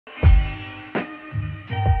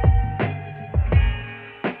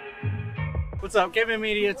What's up? Cavemen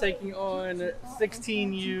Media taking on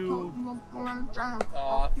 16U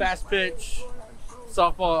fast pitch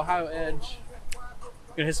softball high edge.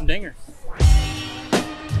 Gonna hit some dingers.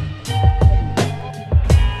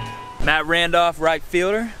 Matt Randolph, right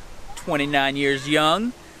fielder, 29 years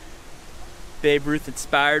young. Babe Ruth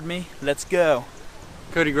inspired me. Let's go.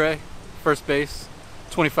 Cody Gray, first base,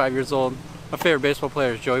 25 years old. My favorite baseball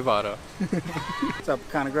player is Joey Votto. What's up,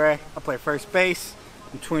 Connor Gray? I play first base.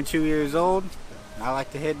 I'm 22 years old, and I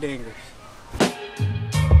like to hit dingers.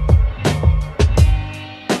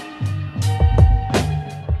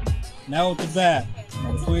 Now with the bat,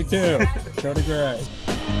 number 22, Cody Gray.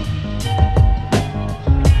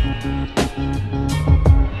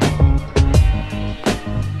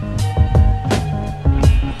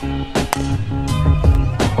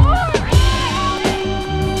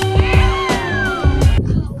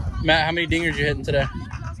 Matt, how many dingers you hitting today?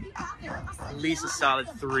 At least a solid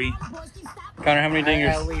 3. Connor, how many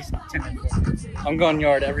dingers? At least 10. I'm going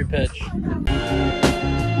yard every pitch.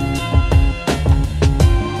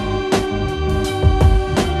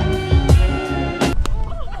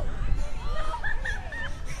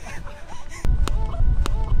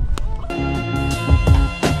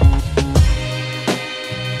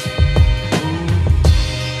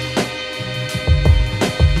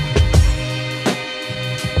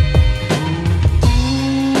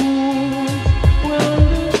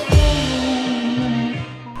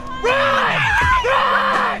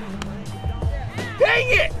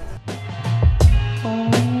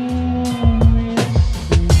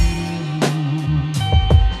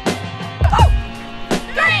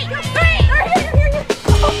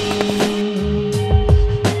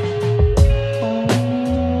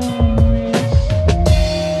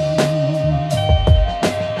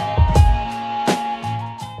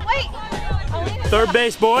 Third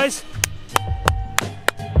base, boys.